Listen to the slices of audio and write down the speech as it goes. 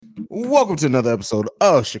Welcome to another episode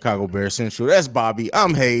of Chicago Bears Central. That's Bobby.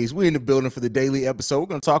 I'm Hayes. We're in the building for the daily episode. We're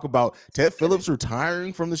going to talk about Ted Phillips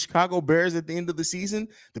retiring from the Chicago Bears at the end of the season.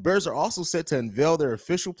 The Bears are also set to unveil their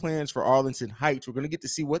official plans for Arlington Heights. We're going to get to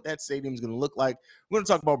see what that stadium is going to look like. We're going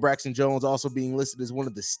to talk about Braxton Jones also being listed as one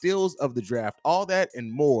of the steals of the draft. All that and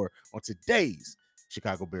more on today's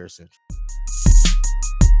Chicago Bears Central.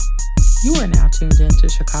 You are now tuned in to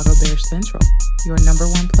Chicago Bears Central, your number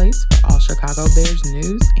one place for all Chicago Bears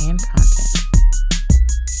news and content.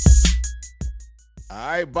 All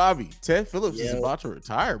right, Bobby. Ted Phillips is about to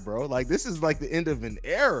retire, bro. Like, this is like the end of an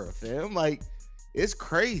era, fam. Like, it's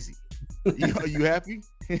crazy. You happy?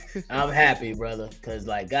 I'm happy, brother, because,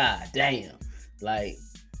 like, god damn. Like,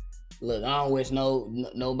 look, I don't wish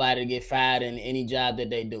nobody to get fired in any job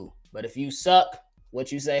that they do. But if you suck, what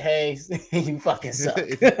you say, hey, you fucking suck.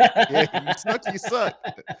 You suck, you suck.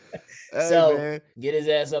 Hey, so, man. Get his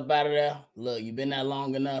ass up out of there. Look, you've been there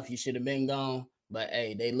long enough. You should have been gone. But,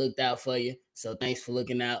 hey, they looked out for you. So, thanks for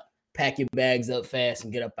looking out. Pack your bags up fast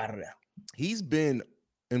and get up out of there. He's been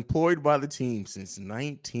employed by the team since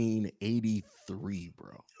 1983,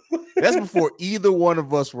 bro. That's before either one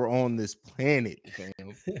of us were on this planet, fam.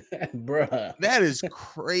 Bruh. That is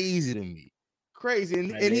crazy to me. Crazy.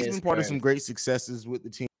 And he's been part of some great successes with the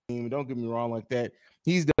team. Don't get me wrong like that.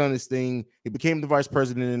 He's done his thing. He became the vice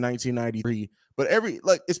president in 1993. But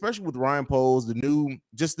especially with Ryan Poles, the new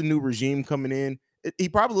regime coming in, he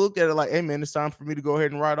probably looked at it like, hey, man, it's time for me to go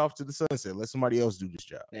ahead and ride off to the sunset. Let somebody else do this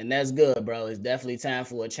job. And that's good, bro. It's definitely time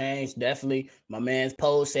for a change. Definitely. My man's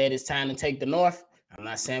Poles said it's time to take the North. I'm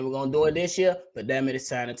not saying we're going to do it this year, but damn it, it's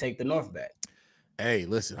time to take the North back. Hey,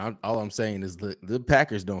 listen, all I'm saying is the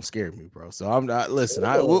Packers don't scare me, bro. So I'm not, listen,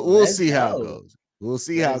 we'll see how it goes. We'll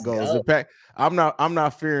see how it goes. I'm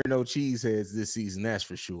not fearing no cheeseheads this season, that's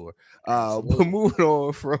for sure. But moving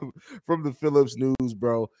on from the Phillips news,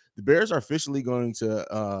 bro, the Bears are officially going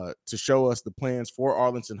to show us the plans for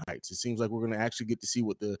Arlington Heights. It seems like we're going to actually get to see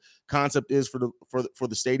what the concept is for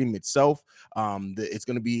the stadium itself. It's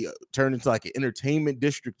going to be turned into like an entertainment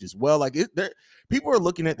district as well. Like people are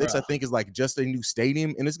looking at this, I think, as like just a new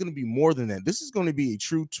stadium, and it's going to be more than that. This is going to be a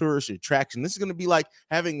true tourist attraction. This is going to be like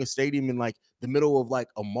having a stadium in like the middle of like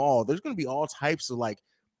a mall. There's going to be all types of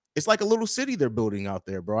it's like a little city they're building out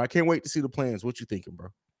there, bro. I can't wait to see the plans. What you thinking, bro?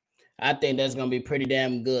 I think that's going to be pretty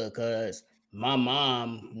damn good because my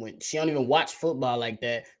mom, when she don't even watch football like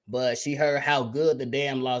that, but she heard how good the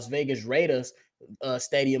damn Las Vegas Raiders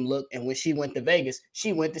stadium looked. And when she went to Vegas,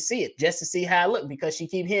 she went to see it just to see how it looked because she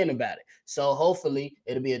keep hearing about it. So hopefully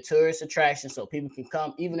it'll be a tourist attraction so people can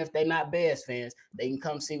come, even if they're not Bears fans, they can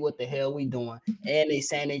come see what the hell we doing. And they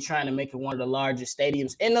saying they trying to make it one of the largest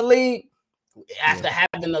stadiums in the league. After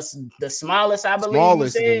having the smallest, I believe.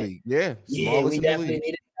 Smallest in the league. Yeah, we definitely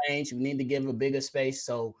need a change. We need to give a bigger space.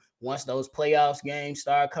 So once those playoffs games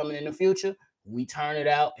start coming in the future, we turn it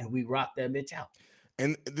out and we rock that bitch out.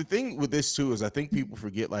 And the thing with this too is I think people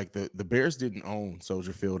forget like the Bears didn't own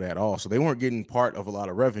Soldier Field at all. So they weren't getting part of a lot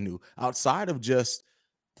of revenue outside of just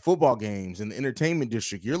football games and the entertainment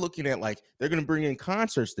district. You're looking at like they're going to bring in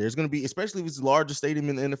concerts. There's going to be, especially if it's the largest stadium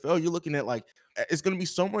in the NFL, you're looking at like it's going to be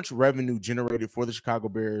so much revenue generated for the Chicago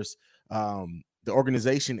Bears, the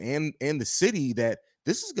organization and the city that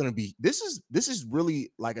this is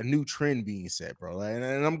really like a new trend being set, bro.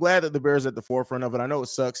 And I'm glad that the Bears are at the forefront of it. I know it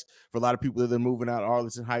sucks for a lot of people that they're moving out of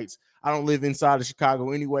Arlington Heights. I don't live inside of Chicago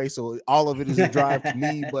anyway, so all of it is a drive to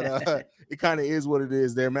me, but it kind of is what it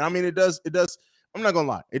is there, man. I mean, it does. I'm not gonna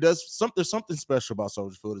lie. There's something special about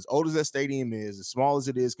Soldier Field. As old as that stadium is, as small as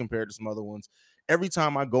it is compared to some other ones, every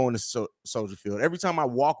time I go into Soldier Field, every time I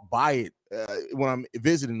walk by it when I'm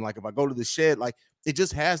visiting, like if I go to the shed, like it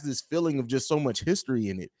just has this feeling of just so much history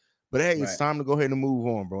in it. But hey, it's time to go ahead and move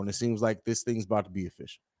on, bro. And it seems like this thing's about to be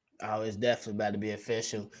official. Oh, it's definitely about to be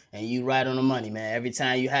official. And you right on the money, man. Every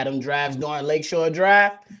time you had them drives during Lakeshore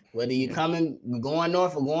Drive, whether you going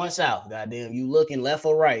north or going south, goddamn, you looking left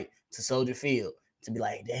or right to Soldier Field to be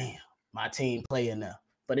like, damn, my team playing now.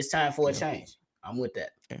 But it's time for a change. I'm with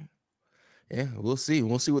that. Yeah, we'll see.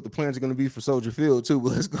 We'll see what the plans are going to be for Soldier Field too.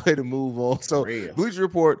 But let's go ahead and move on. So, Bleacher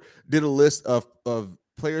Report did a list of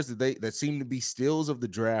players that seem to be steals of the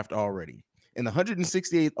draft already. In the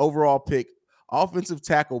 168th overall pick, offensive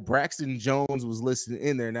tackle Braxton Jones was listed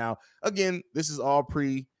in there. Now, again, this is all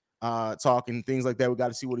talk and things like that. We got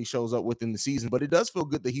to see what he shows up with in the season. But it does feel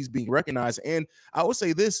good that he's being recognized. And I would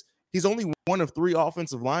say this. He's only one of 3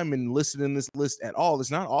 offensive linemen listed in this list at all. It's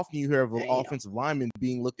not often you hear of an offensive lineman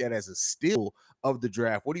being looked at as a steal of the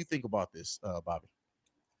draft. What do you think about this, Bobby?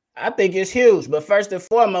 I think it's huge. But first and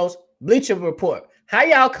foremost, Bleacher Report. How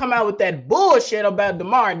y'all come out with that bullshit about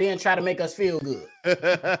DeMar and then try to make us feel good?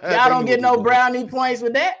 Y'all don't get no brownie points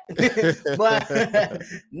with that. But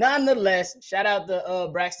nonetheless, shout out to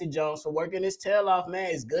Braxton Jones for working his tail off, man.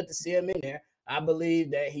 It's good to see him in there. I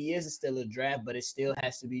believe that he is still a draft, but it still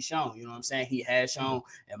has to be shown. You know what I'm saying? He has shown,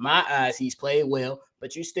 in my eyes, he's played well,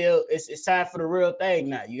 but you still, it's time for the real thing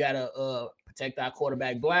now. You got to protect our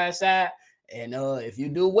quarterback blind side, and if you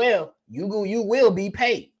do well, you will be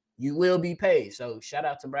paid. You will be paid. So shout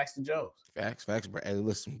out to Braxton Jones. Facts. Hey,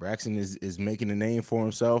 listen, Braxton is making a name for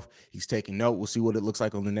himself. He's taking note. We'll see what it looks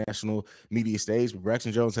like on the national media stage. But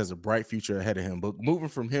Braxton Jones has a bright future ahead of him. But moving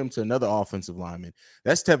from him to another offensive lineman,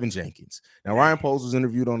 that's Teven Jenkins. Now, Ryan Poles was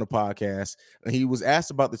interviewed on the podcast, and he was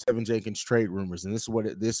asked about the Teven Jenkins trade rumors, and this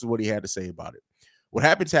is what he had to say about it. What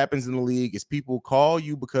happens in the league is people call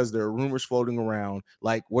you because there are rumors floating around.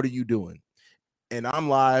 Like, what are you doing? And I'm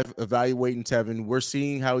live evaluating Teven. We're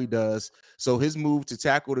seeing how he does. So his move to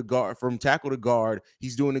tackle to guard,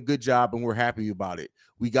 he's doing a good job, and we're happy about it.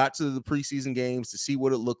 We got to the preseason games to see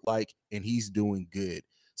what it looked like, and he's doing good.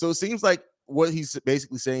 So it seems like what he's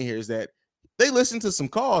basically saying here is that they listened to some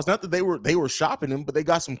calls. Not that they were shopping him, but they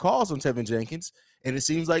got some calls on Teven Jenkins, and it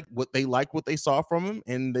seems like what they saw from him,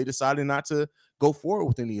 and they decided not to go forward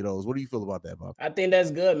with any of those. What do you feel about that, Bob? I think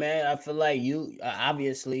that's good, man. I feel like you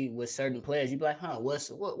obviously with certain players, you be like,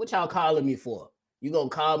 what y'all calling me for? You gonna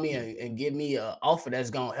call me and give me an offer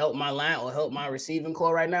that's gonna help my line or help my receiving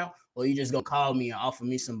core right now, or you just gonna call me and offer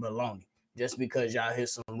me some baloney just because y'all hear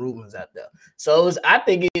some rumors out there? So I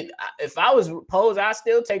think if I was Posed, I'd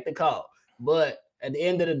still take the call. But at the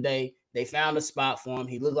end of the day, they found a spot for him.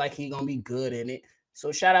 He looked like he gonna be good in it.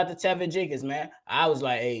 So shout out to Teven Jenkins, man. I was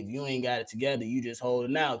like, hey, if you ain't got it together, you just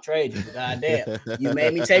holding out, trade you. But goddamn, you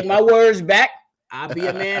made me take my words back. I'll be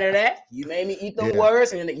a man of that. You made me eat them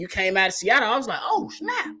words, and you came out of Seattle. I was like, oh,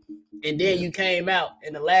 snap. And then you came out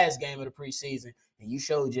in the last game of the preseason, and you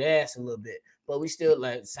showed your ass a little bit. But we still,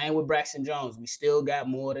 like, same with Braxton Jones. We still got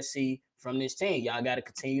more to see from this team. Y'all got to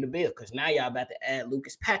continue to build, because now y'all about to add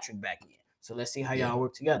Lucas Patrick back in. So let's see how y'all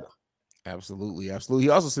work together. Absolutely. He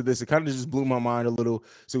also said this. It kind of just blew my mind a little.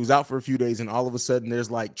 So he was out for a few days, and all of a sudden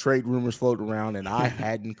there's like trade rumors floating around, and I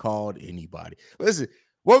hadn't called anybody. Listen,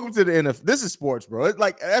 welcome to the NFL. This is sports, bro. It's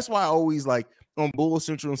like, that's why I always like on Bull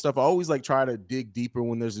Central and stuff. I always like try to dig deeper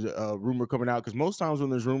when there's a rumor coming out, because most times when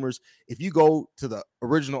there's rumors, if you go to the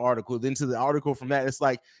original article, then to the article from that, it's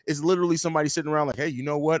literally somebody sitting around like, hey, you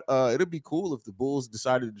know what? It'd be cool if the Bulls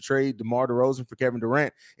decided to trade DeMar DeRozan for Kevin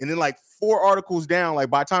Durant. And then like 4 articles down, like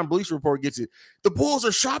by the time Bleacher Report gets it, the Bulls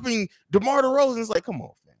are shopping DeMar DeRozan. It's like, come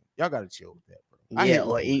on, man. Y'all got to chill with that, bro.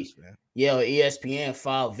 Or ESPN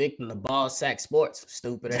fall victim to ball sack sports.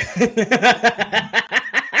 Stupid.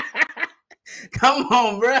 Come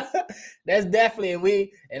on, bro. That's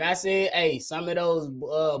definitely and I said, hey, some of those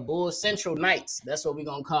Bull Central nights, that's what we're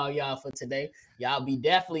going to call y'all for today. Y'all be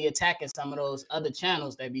definitely attacking some of those other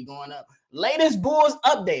channels that be going up. Latest Bulls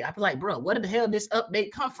update. I be like, bro, where the hell did this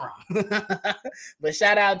update come from? But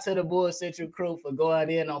shout out to the Bull Central crew for going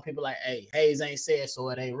in on people like, hey, Hayes ain't said so,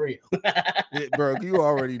 it ain't real. Bro, you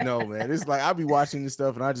already know, man. It's like I be watching this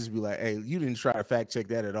stuff and I just be like, hey, you didn't try to fact check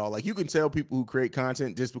that at all. Like, you can tell people who create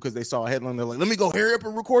content just because they saw a headline, they're like, let me go hurry up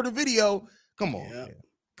and record a video. Come on, man.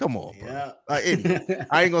 Come on, bro. Anyway,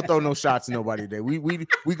 I ain't gonna throw no shots at nobody today. We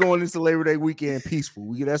going into Labor Day weekend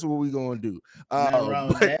peaceful. That's what we gonna do.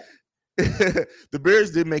 The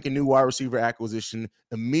Bears did make a new wide receiver acquisition,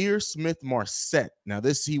 Ihmir Smith-Marsette. Now,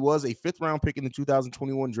 he was a 5th-round pick in the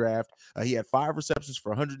 2021 draft. He had 5 receptions for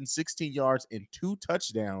 116 yards and 2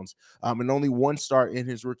 touchdowns, and only 1 start in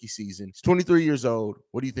his rookie season. He's 23 years old.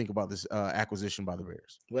 What do you think about this acquisition by the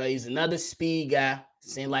Bears? Well, he's another speed guy.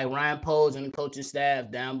 Seems like Ryan Poles and the coaching staff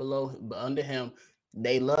down below, under him,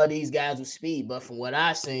 they love these guys with speed. But from what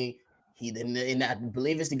I've seen, and I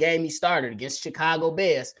believe it's the game he started against Chicago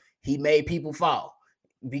Bears, he made people fall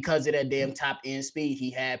because of that damn top end speed. He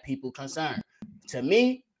had people concerned. To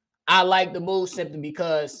me, I like the Bulls simply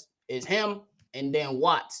because it's him and then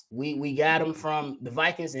Watts. We got him from the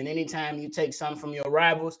Vikings, and anytime you take some from your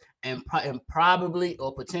rivals and probably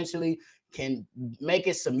or potentially can make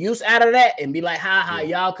it some use out of that and be like,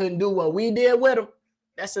 y'all couldn't do what we did with him,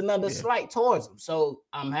 that's another slight towards him. So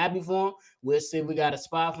I'm happy for him. We'll see if we got a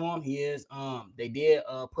spot for him. He is they did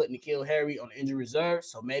put N'Keal Harry on injury reserve,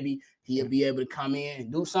 so maybe he'll be able to come in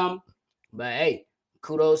and do something. But hey,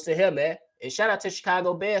 kudos to him, man. And shout out to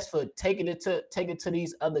Chicago Bears for taking it to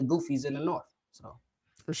these other goofies in the north. So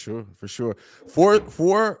for sure.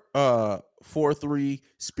 For 4.3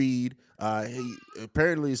 speed.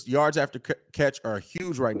 Apparently his yards after catch are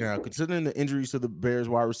huge right now. Considering the injuries to the Bears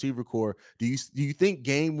wide receiver core, do you think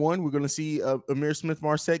game one we're going to see Ihmir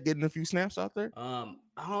Smith-Marsette getting a few snaps out there? I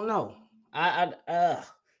don't know. I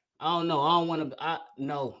don't know. I don't want to.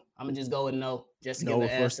 No. I'm gonna just go with no, just to give No, the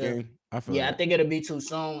first answer. game. I feel Yeah, I that. think it'll be too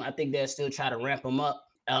soon. I think they'll still try to ramp him up,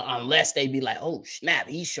 unless they be like, "Oh snap,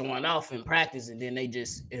 he's showing off in practice," and then they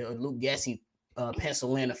just Luke Gessie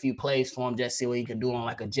pencil in a few plays for him, just see what he can do on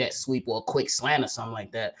like a jet sweep or a quick slant or something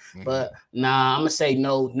like that. Mhm. But nah, I'm gonna say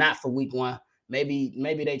no, not for week one. Maybe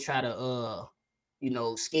they try to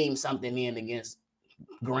scheme something in against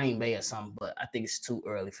Green Bay or something, but I think it's too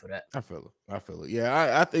early for that. I feel it.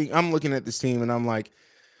 Yeah, I think I'm looking at this team and I'm like,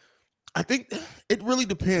 I think it really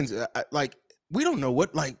depends. Like we don't know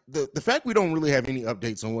what like the fact we don't really have any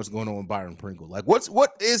updates on what's going on with Byron Pringle. Like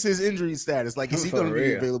what is his injury status? Like is he going to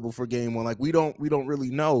be available for game one? Like we don't really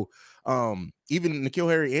know. Even N'Keal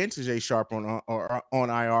Harry and TJ Sharp on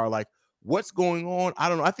IR. Like what's going on? I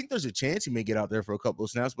don't know. I think there's a chance he may get out there for a couple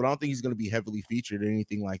of snaps, but I don't think he's going to be heavily featured or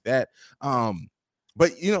anything like that.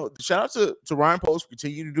 But shout out to Ryan Post for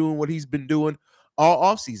continue to doing what he's been doing all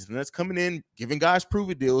offseason. That's coming in, giving guys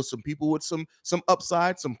prove-it deals, some people with some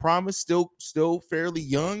upside, some promise, still fairly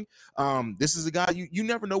young. This is a guy you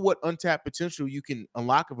never know what untapped potential you can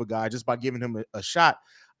unlock of a guy just by giving him a shot.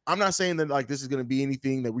 I'm not saying that like this is going to be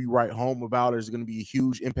anything that we write home about or is going to be a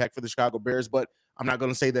huge impact for the Chicago Bears, but I'm not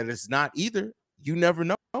going to say that it's not either. You never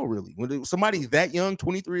know, really. When somebody that young,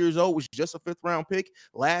 23 years old, was just a 5th-round pick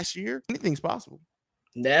last year, anything's possible.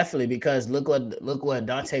 Definitely, because look what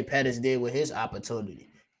Dante Pettis did with his opportunity.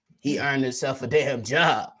 He earned himself a damn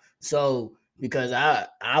job. So because I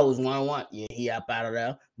was 1-1, yeah, he up out of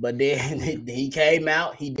there. But then he came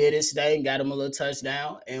out, he did his thing, got him a little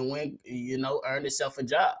touchdown, and went, earned himself a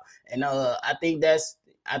job. And I think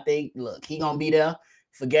look, he gonna be there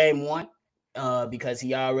for game one, because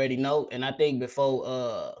he already know. And I think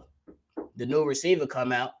before the new receiver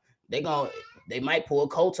come out, they might pull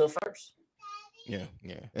Coulter first. Yeah.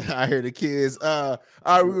 I hear the kids. All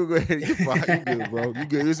right, we're gonna go ahead and get fine. You good, bro. You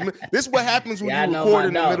good. This is what happens when you record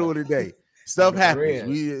in the middle of the day. Stuff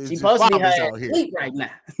happens. She's supposed to be out here right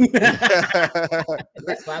now.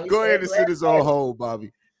 That's why go ahead and sit this on hold,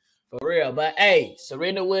 Bobby. For real. But hey,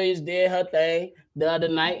 Serena Williams did her thing the other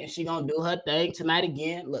night, and she gonna do her thing tonight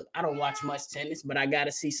again. Look, I don't watch much tennis, but I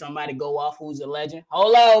gotta see somebody go off who's a legend.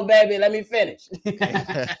 Hold on, baby, let me finish.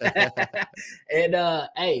 And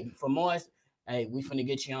hey, for more. Hey, we finna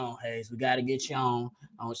get you on, Hayes. We gotta get you on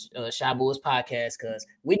Shabu's podcast because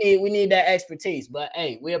we need that expertise. But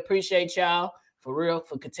hey, we appreciate y'all for real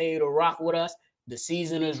for continuing to rock with us. The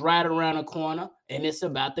season is right around the corner and it's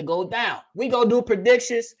about to go down. We gonna do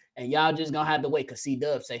predictions and y'all just gonna have to wait because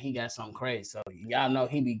C-Dub say he got something crazy. So y'all know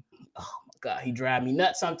he be, oh my God, he drive me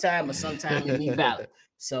nuts sometime, but sometimes he be valid.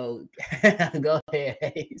 So go ahead,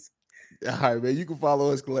 Hayes. All right, man. You can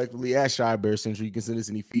follow us collectively at Shy Bear Central. You can send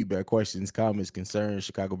us any feedback, questions, comments, concerns,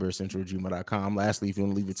 ChicagoBearCentral@gmail.com. Lastly, if you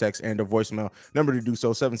want to leave a text and a voicemail, number to do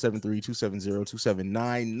so,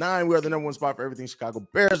 773-270-2799. We are the number one spot for everything Chicago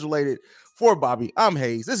Bears related. For Bobby, I'm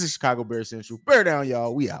Hayes. This is Chicago Bear Central. Bear down,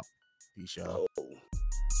 y'all. We out. Peace, y'all.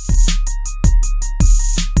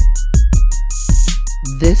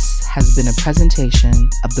 This has been a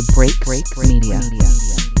presentation of the Break Media.